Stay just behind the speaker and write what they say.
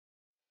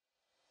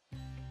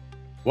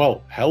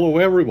Well, hello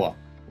everyone.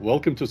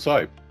 Welcome to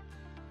Sibe.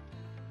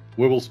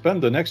 We will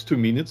spend the next 2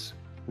 minutes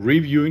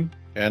reviewing,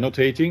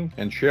 annotating,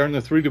 and sharing a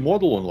 3D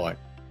model online.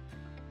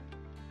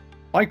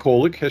 My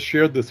colleague has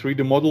shared the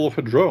 3D model of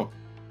a drone.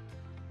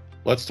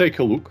 Let's take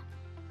a look.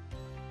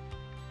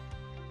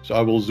 So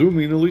I will zoom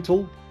in a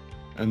little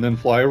and then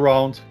fly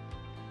around,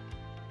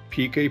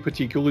 pick a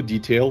particular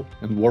detail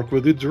and work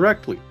with it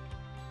directly.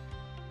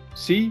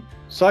 See,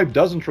 Sibe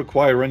doesn't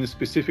require any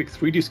specific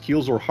 3D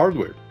skills or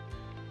hardware.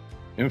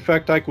 In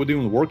fact, I could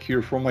even work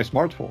here from my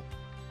smartphone.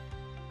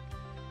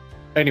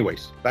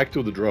 Anyways, back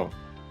to the drone.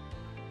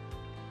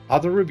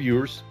 Other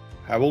reviewers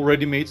have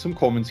already made some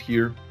comments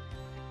here,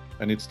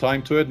 and it's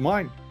time to add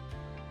mine.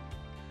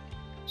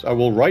 So I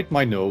will write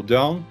my note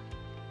down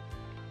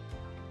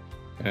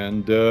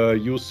and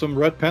use some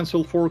red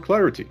pencil for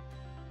clarity.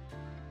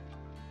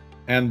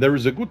 And there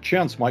is a good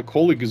chance my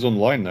colleague is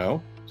online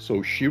now,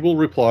 so she will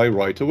reply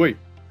right away.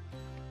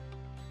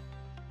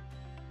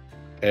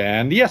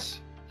 And yes,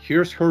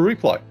 here's her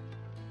reply.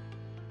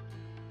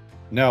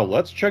 Now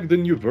let's check the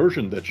new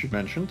version that she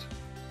mentioned.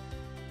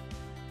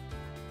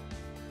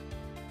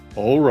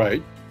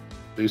 Alright,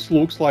 this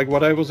looks like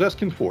what I was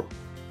asking for.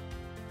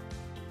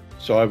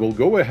 So I will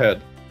go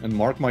ahead and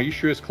mark my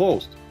issue as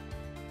closed.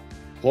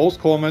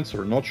 Closed comments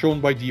are not shown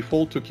by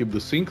default to keep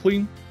the scene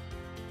clean,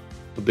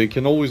 but they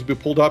can always be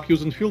pulled up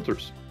using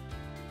filters.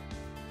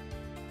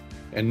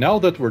 And now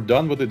that we're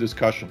done with the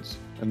discussions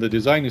and the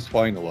design is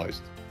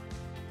finalized,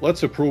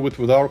 let's approve it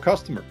with our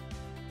customer.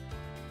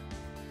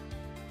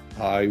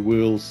 I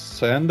will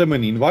send them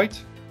an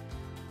invite,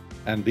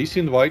 and this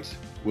invite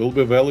will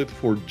be valid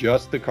for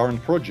just the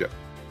current project.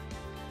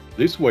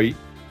 This way,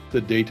 the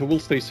data will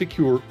stay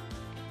secure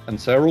and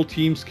several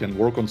teams can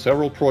work on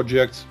several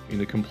projects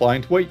in a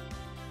compliant way.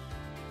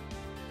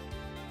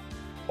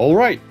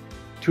 Alright,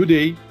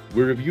 today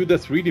we reviewed the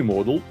 3D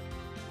model,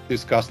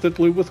 discussed it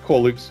with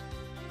colleagues,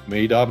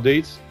 made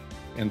updates,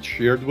 and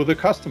shared with the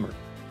customer.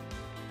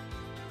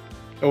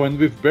 Oh, and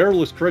we've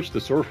barely scratched the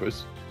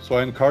surface, so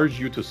I encourage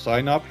you to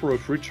sign up for a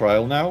free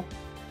trial now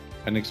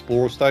and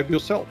explore Sibe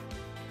yourself.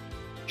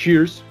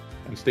 Cheers,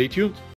 and stay tuned!